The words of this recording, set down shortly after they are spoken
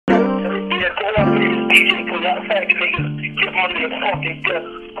Yeah, go out with this DJ, cause I faggot niggas get my nigga fucking death.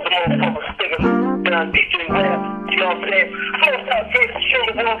 The motherfucker sticking down DJ rap. You know what I'm saying? First out first, show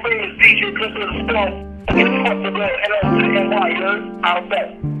the world famous DJ, cause of the storm. Get the fuck to go and out to the NY, you heard? I'll bet.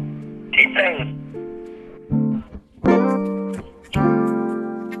 Keep banging.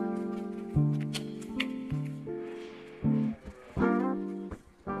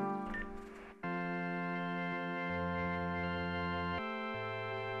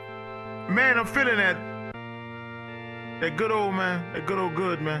 Man, I'm feeling that good old man, that good old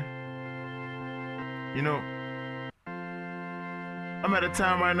good man. You know, I'm at a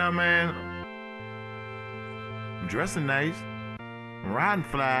time right now, man. I'm dressing nice, I'm riding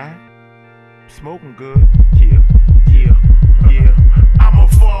fly, smoking good. Yeah, yeah, yeah. I'm a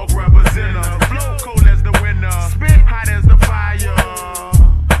fog representer, flow cold as the winter, spit hot as the fire.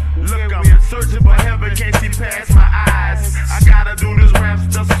 Look, I'm searching for heaven, can't see past my eyes. I gotta do this rap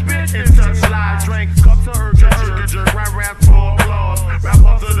stuff, spit and touch lies. Drink cups of herb, jerk, rap for applause. Rap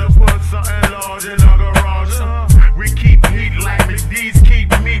hustle to put something large in the garage. We keep heat like McDee's, keep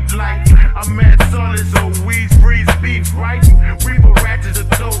meat like I'm mad solid, so weeds freeze beef, right? We will ratchet the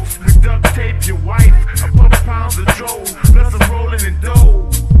toast, we duct tape your wife. A couple pounds of dough, plus I'm rolling in dough.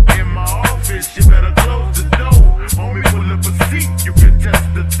 In my office, you better close the door. Homie, pull up a seat, you can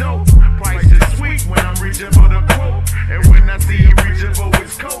test the dope. Price is sweet when I'm reaching for the quote. And when I see you reaching for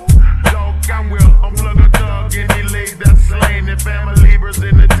his coat, dog, I will unplug a thug and he laid that slain. And family libras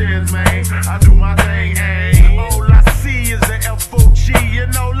in the tens, man. I do my thing, hey. All I see is the FOG,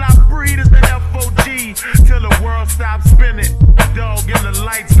 and all I breathe is the FOG. Till the world stops spinning, dog, and the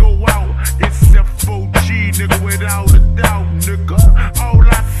lights go out. It's FOG, nigga, without a doubt, nigga. All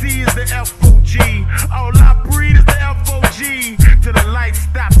I see is the FOG. All I breathe is the FOG. Till the lights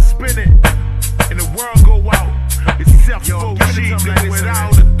stop spinning and the world go out. It's FOG, nigga,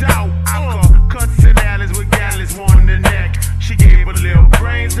 without a doubt. I cut cuts and alleys with galleys, one in the neck. She gave a little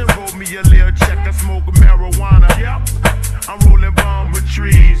brains and wrote me a little check. I smoke marijuana, yep. I'm rolling bomb with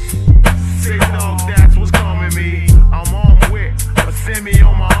trees. Say dog, that's what's coming me. I'm on with, but send me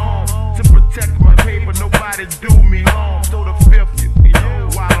on my own to protect my paper. Nobody do me harm. Throw the fifth, you know,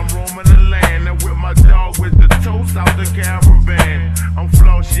 while I'm roaming the land. And with my dog with the toast out the caravan. I'm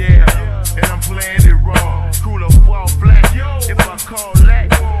floss, yeah, and I'm playing it raw. Cooler fall flat. If I call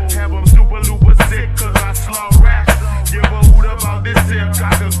that, have them super looper sick, cause I slaw raps. Give a hoot about this here,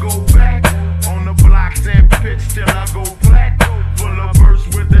 I could go back on the blocks and pitch till I go flat. Full of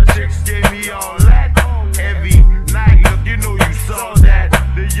bursts with the chicks, gave me all that. Every night, look, you know you saw that.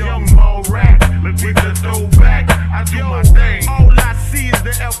 The young ball rack, look with the throwback. I do my thing. All I see is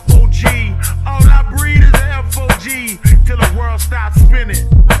the FOG. All I breathe is the FOG. Till the world stops spinning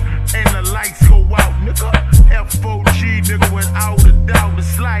and the lights go out, nigga. FOG, nigga, without a doubt.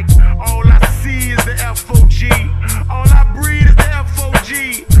 It's like all I see is the FOG. All I breathe is the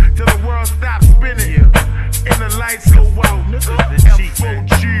FOG. Till the world stops spinning and the lights go out, nigga.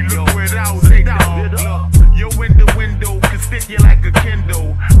 FOG, look, without a doubt. Yo, in the window can stick you like a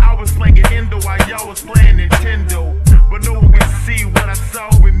Kindle. I was playing Indo while y'all was playing Nintendo. But no one can see what I saw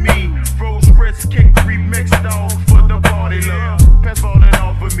with me. Rose wrist kick remixed off for the party love. Pass falling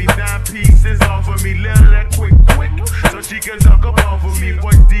off of me, 9 pieces off of me. Little that quick, so she can duck up off of me.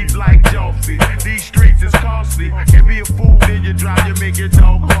 Boys deep like Joffrey. These streets is costly. Can't be a fool, then you drive, you make your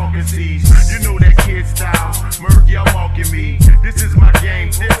dog walk and seize. You know that kid style, Merc, y'all walking me. This is my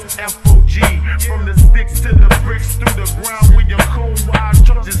game, this FOG. From the sticks to the bricks, through the ground with your cold wild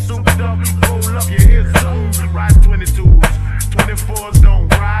trucks just souped up. Roll up your ears zoom, ride 22s. 24s don't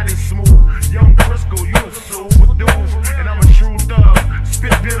ride it smooth. Young Crisco, you a super dude. And I'm a true thug.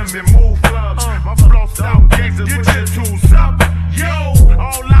 Spit venom and move plugs. My flossed out gangsters with your tools up. Yo,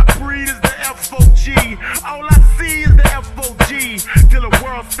 all I breathe is the FOG. All I see is the FOG. Till the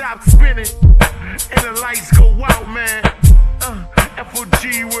world stops spinning and the lights go out, man.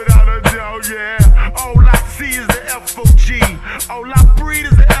 FOG without a doubt, yeah. All I see is the FOG. All I breathe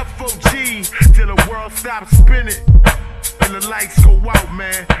is the FOG. Till the world stops spinning and the lights go out,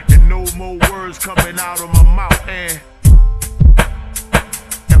 man. And no more words coming out of my mouth, and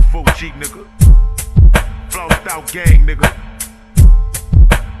FOG, nigga. Flossed out gang, nigga.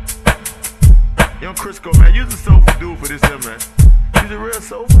 Young Crisco, man, you's a soulful dude for this here, man. You's a real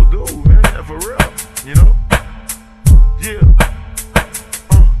soulful dude, man. Yeah, for real, you know? Yeah.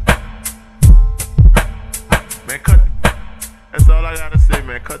 Man, cut. That's all I gotta say,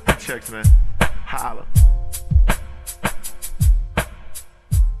 man. Cut the checks, man. Holla.